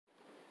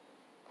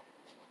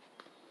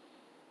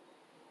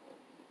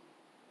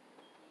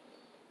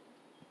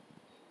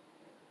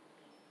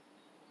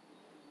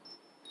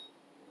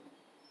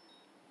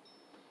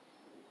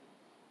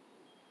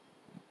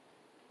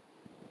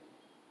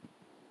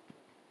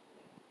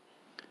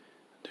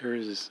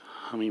There's this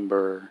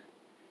hummingbird.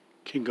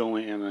 Keep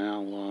going in and out a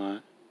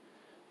lot.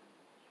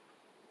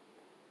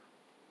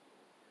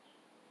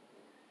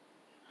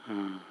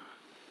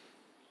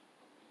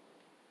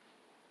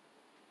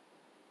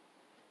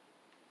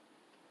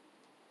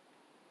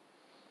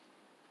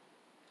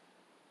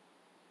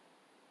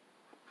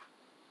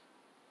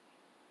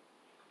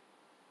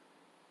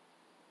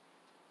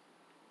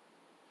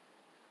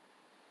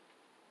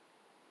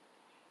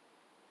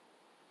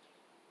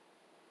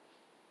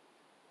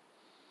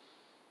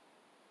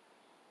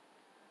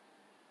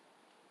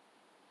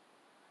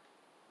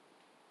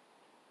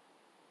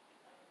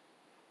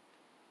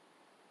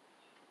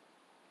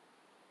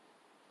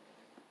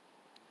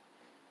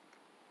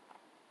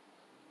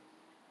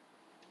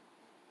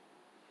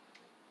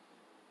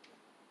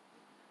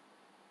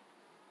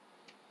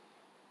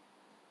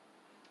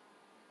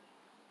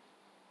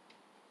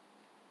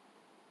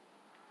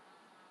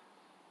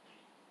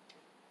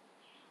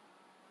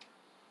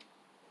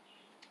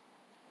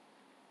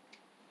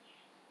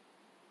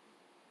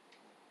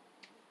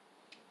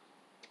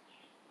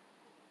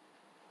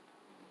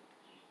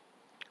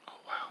 Oh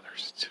wow,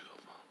 there's two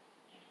of them.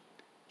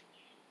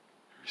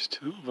 There's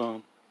two of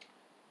them.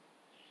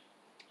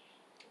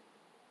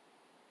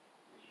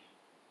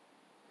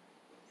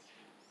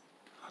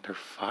 Oh, they're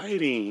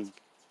fighting.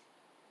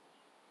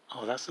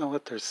 Oh, that's not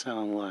what they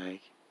sound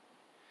like.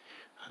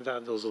 I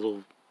thought those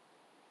little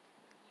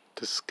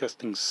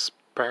disgusting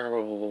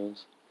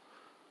sparrows.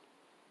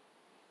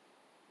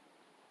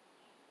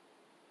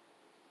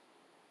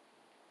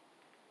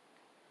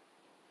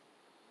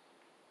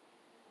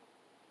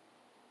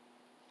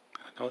 I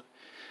know.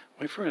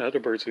 Wait for other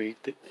birds to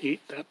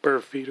eat that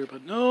bird feeder,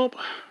 but nope.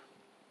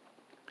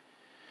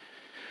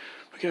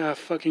 We got a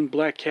fucking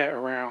black cat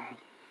around.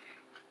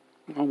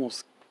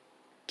 Almost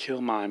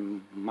killed my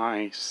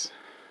mice.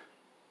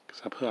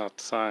 Because I put it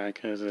outside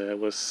because it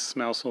was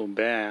smell so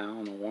bad. I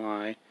don't know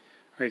why. I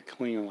already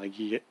cleaned like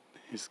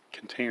his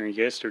container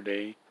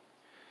yesterday.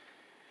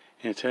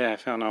 And today I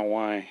found out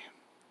why.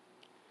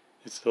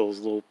 It's those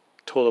little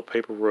toilet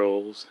paper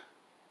rolls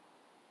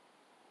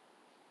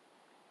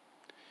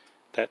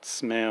that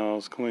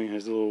smells cleaning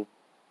his little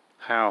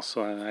house.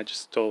 So I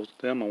just stole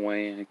them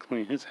away and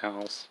cleaned his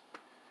house.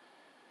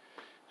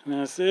 And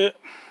that's it.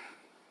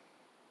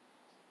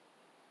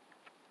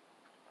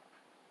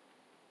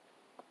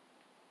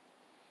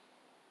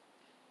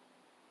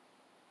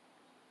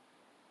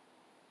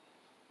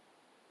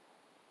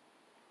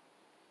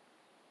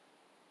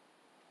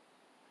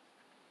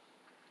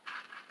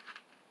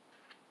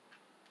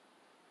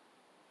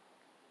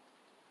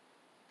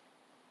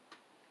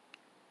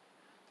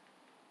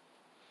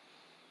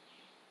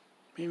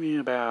 Maybe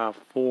about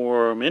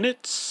 4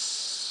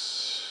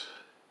 minutes.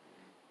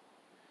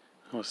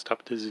 I'll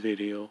stop this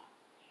video.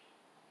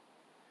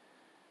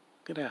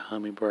 Look at that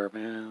hummingbird,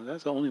 man.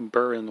 That's the only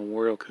bird in the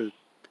world could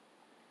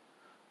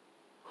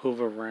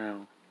hover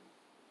around.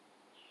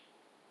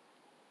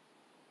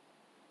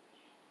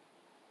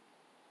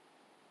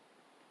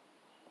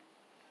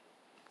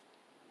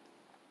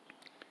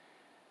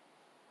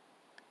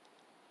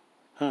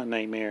 Huh,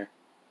 Nightmare.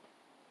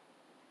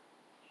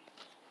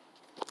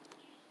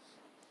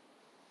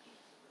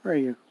 Where are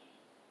you?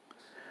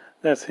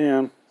 That's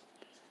him.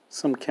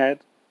 Some cat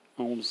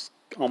almost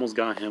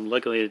got him.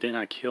 Luckily, it did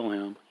not kill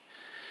him.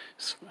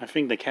 I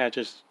think the cat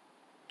just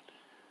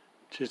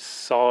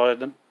saw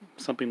it,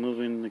 something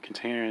moving in the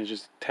container, and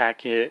just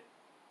attack it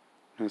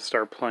and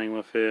start playing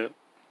with it,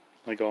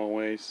 like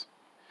always.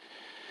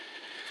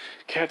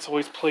 Cats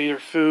always play their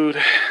food.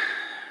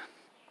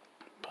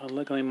 But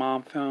luckily,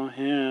 Mom found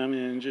him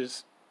and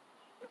just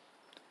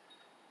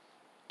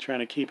trying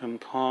to keep him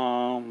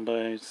calm,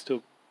 but it's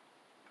still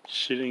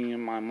shitting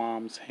in my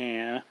mom's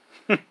hand.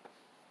 But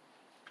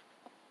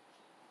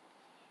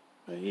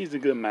he's a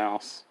good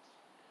mouse.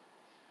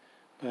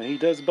 But he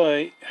does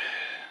bite.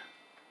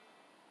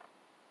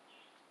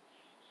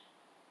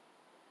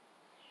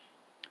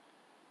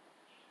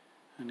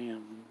 I need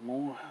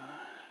more.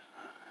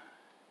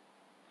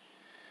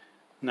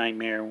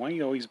 Nightmare, why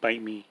you always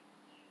bite me?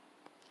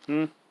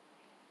 Why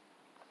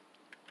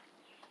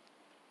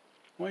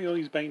you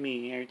always bite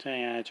me every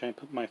time I try to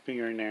put my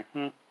finger in there,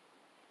 huh?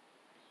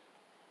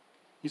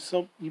 You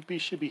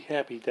should be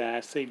happy that I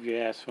saved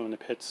your ass from the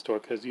pet store,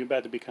 because you're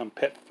about to become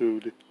pet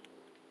food.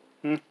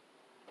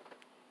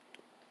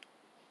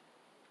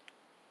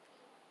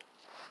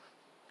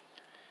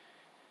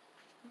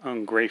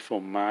 Ungrateful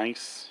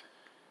mice.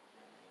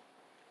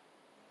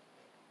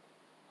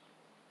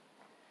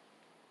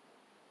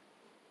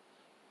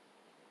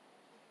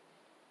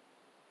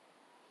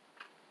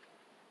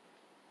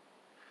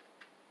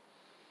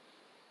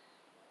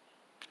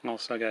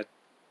 Also, I got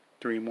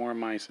 3 more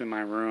mice in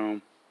my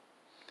room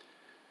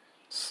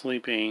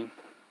sleeping.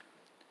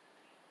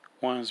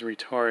 One's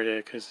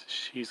retarded because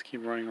she's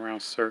keep running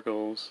around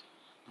circles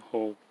the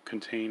whole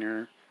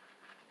container.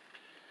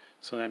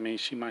 So that means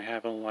she might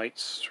have a light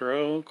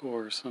stroke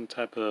or some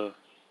type of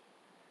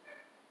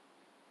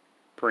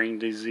brain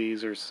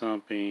disease or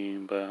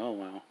something. But oh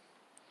well.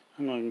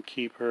 I'm going to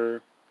keep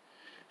her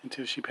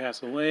until she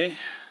passes away.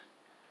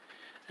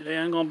 And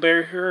then I'm going to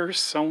bury her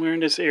somewhere in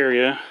this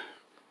area.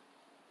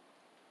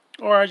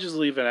 Or I just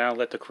leave it out,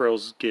 let the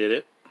crows get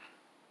it.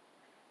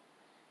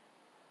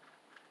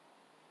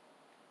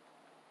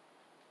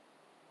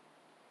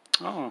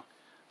 Oh,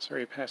 it's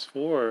already past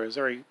 4. It's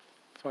already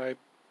 5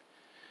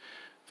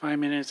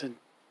 minutes and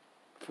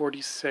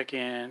 40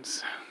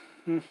 seconds.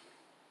 A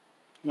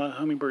lot of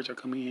hummingbirds are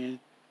coming in.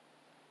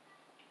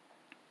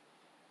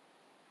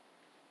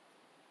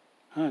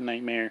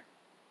 Nightmare.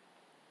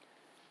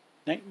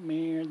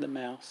 Nightmare the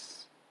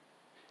mouse.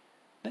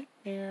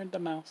 Nightmare the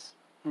mouse.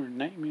 Or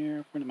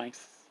nightmare for the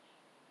mice.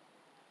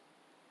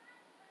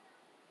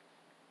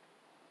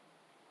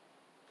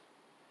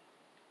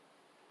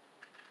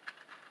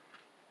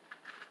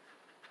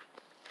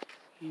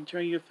 Enjoy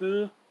your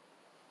food.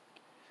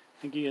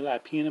 I gave you a lot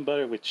of peanut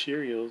butter with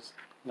Cheerios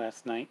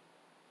last night.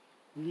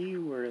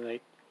 You were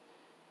like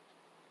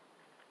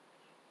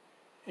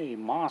a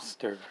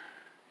monster.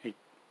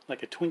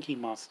 Like a Twinkie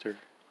monster.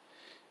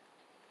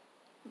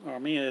 Or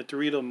maybe a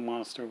Dorito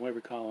monster, whatever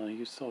you call it.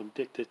 You're so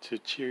addicted to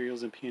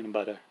Cheerios and peanut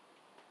butter.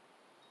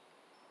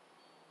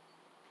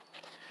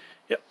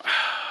 Yep.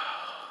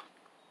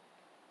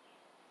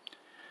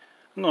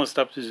 I'm going to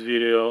stop this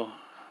video.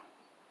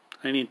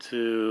 I need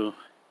to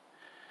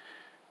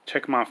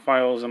check my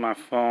files on my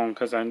phone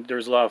because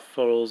there's a lot of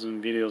photos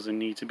and videos that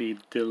need to be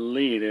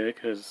deleted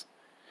because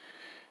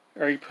I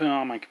already put it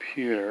on my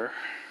computer.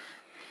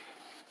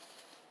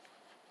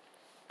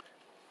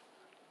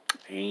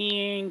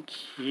 And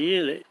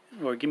kill it.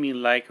 Or give me a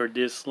like or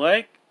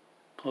dislike.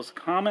 Post a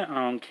comment. I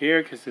don't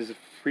care because it's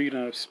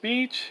freedom of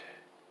speech.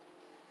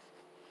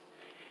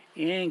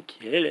 And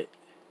kill it.